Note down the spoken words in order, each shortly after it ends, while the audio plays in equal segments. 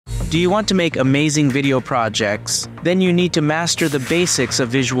Do you want to make amazing video projects? Then you need to master the basics of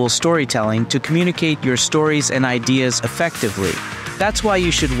visual storytelling to communicate your stories and ideas effectively. That's why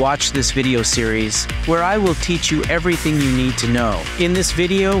you should watch this video series, where I will teach you everything you need to know. In this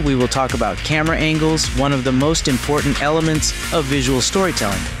video, we will talk about camera angles, one of the most important elements of visual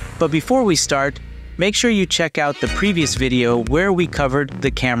storytelling. But before we start, make sure you check out the previous video where we covered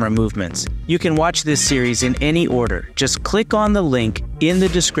the camera movements. You can watch this series in any order. Just click on the link in the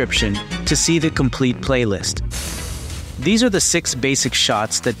description to see the complete playlist. These are the 6 basic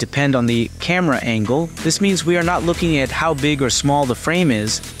shots that depend on the camera angle. This means we are not looking at how big or small the frame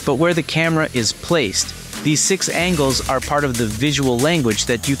is, but where the camera is placed. These 6 angles are part of the visual language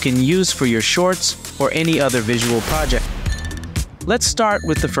that you can use for your shorts or any other visual project. Let's start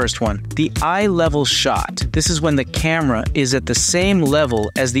with the first one, the eye level shot. This is when the camera is at the same level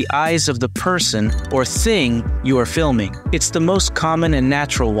as the eyes of the person or thing you are filming. It's the most common and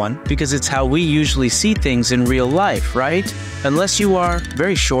natural one because it's how we usually see things in real life, right? Unless you are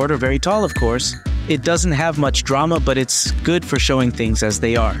very short or very tall, of course. It doesn't have much drama, but it's good for showing things as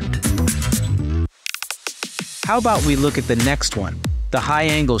they are. How about we look at the next one? The high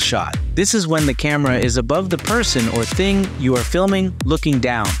angle shot. This is when the camera is above the person or thing you are filming, looking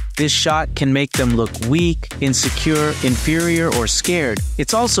down. This shot can make them look weak, insecure, inferior, or scared.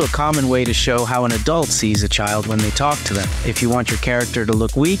 It's also a common way to show how an adult sees a child when they talk to them. If you want your character to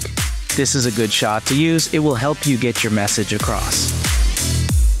look weak, this is a good shot to use. It will help you get your message across.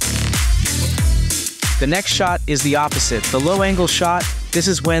 The next shot is the opposite, the low angle shot. This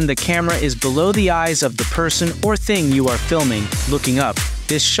is when the camera is below the eyes of the person or thing you are filming, looking up.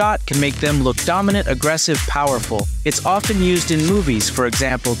 This shot can make them look dominant, aggressive, powerful. It's often used in movies, for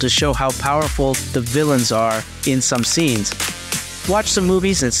example, to show how powerful the villains are in some scenes. Watch some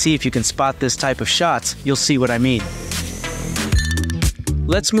movies and see if you can spot this type of shots. You'll see what I mean.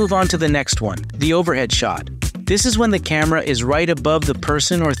 Let's move on to the next one, the overhead shot. This is when the camera is right above the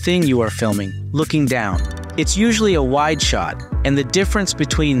person or thing you are filming, looking down. It's usually a wide shot, and the difference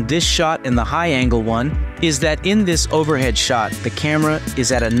between this shot and the high angle one is that in this overhead shot, the camera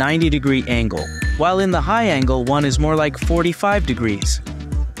is at a 90-degree angle, while in the high angle one is more like 45 degrees.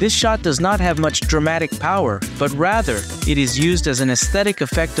 This shot does not have much dramatic power, but rather it is used as an aesthetic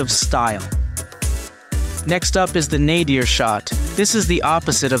effect of style. Next up is the nadir shot. This is the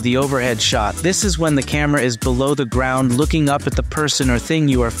opposite of the overhead shot. This is when the camera is below the ground looking up at the person or thing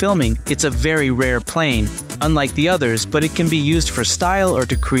you are filming. It's a very rare plane, unlike the others, but it can be used for style or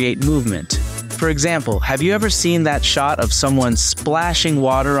to create movement. For example, have you ever seen that shot of someone splashing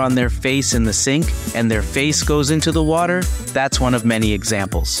water on their face in the sink and their face goes into the water? That's one of many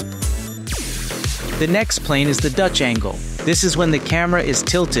examples. The next plane is the Dutch angle. This is when the camera is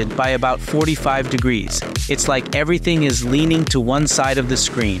tilted by about 45 degrees. It's like everything is leaning to one side of the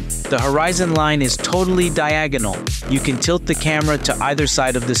screen. The horizon line is totally diagonal. You can tilt the camera to either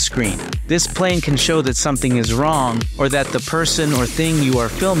side of the screen. This plane can show that something is wrong or that the person or thing you are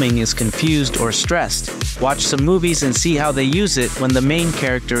filming is confused or stressed. Watch some movies and see how they use it when the main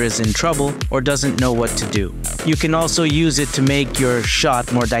character is in trouble or doesn't know what to do. You can also use it to make your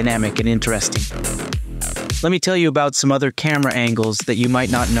shot more dynamic and interesting. Let me tell you about some other camera angles that you might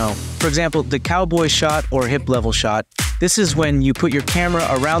not know. For example, the cowboy shot or hip level shot. This is when you put your camera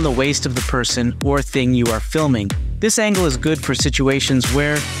around the waist of the person or thing you are filming. This angle is good for situations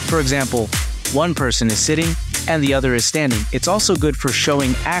where, for example, one person is sitting and the other is standing. It's also good for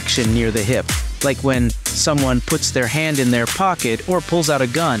showing action near the hip, like when someone puts their hand in their pocket or pulls out a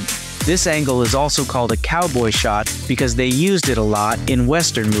gun. This angle is also called a cowboy shot because they used it a lot in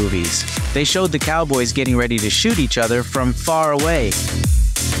Western movies. They showed the cowboys getting ready to shoot each other from far away.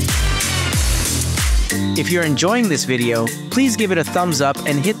 If you're enjoying this video, please give it a thumbs up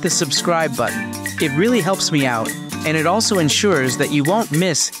and hit the subscribe button. It really helps me out, and it also ensures that you won't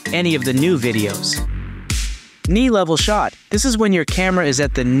miss any of the new videos. Knee level shot. This is when your camera is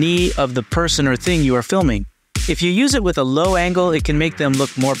at the knee of the person or thing you are filming. If you use it with a low angle, it can make them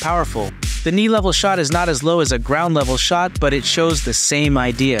look more powerful. The knee level shot is not as low as a ground level shot, but it shows the same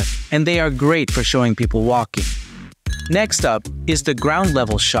idea, and they are great for showing people walking. Next up is the ground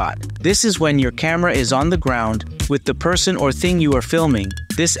level shot. This is when your camera is on the ground with the person or thing you are filming.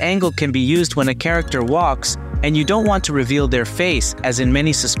 This angle can be used when a character walks and you don't want to reveal their face, as in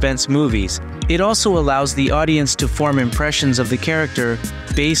many suspense movies. It also allows the audience to form impressions of the character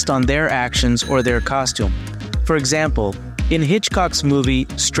based on their actions or their costume. For example, in Hitchcock's movie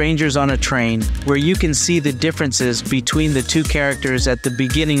Strangers on a Train, where you can see the differences between the two characters at the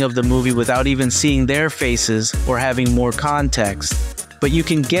beginning of the movie without even seeing their faces or having more context, but you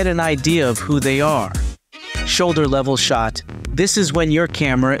can get an idea of who they are. Shoulder level shot. This is when your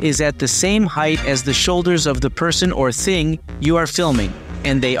camera is at the same height as the shoulders of the person or thing you are filming,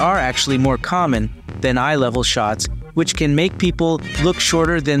 and they are actually more common than eye level shots, which can make people look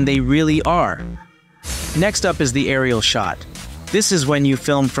shorter than they really are. Next up is the aerial shot. This is when you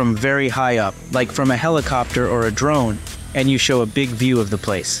film from very high up, like from a helicopter or a drone, and you show a big view of the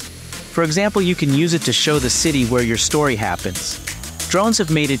place. For example, you can use it to show the city where your story happens. Drones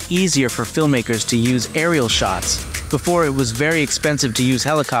have made it easier for filmmakers to use aerial shots. Before, it was very expensive to use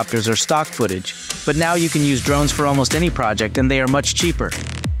helicopters or stock footage, but now you can use drones for almost any project and they are much cheaper.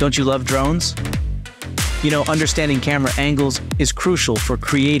 Don't you love drones? You know, understanding camera angles is crucial for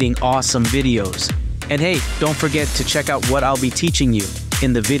creating awesome videos. And hey, don't forget to check out what I'll be teaching you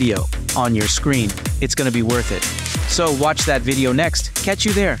in the video on your screen. It's gonna be worth it. So watch that video next. Catch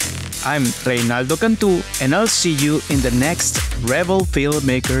you there. I'm Reynaldo Cantu, and I'll see you in the next Rebel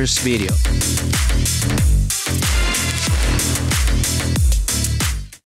Filmmakers video.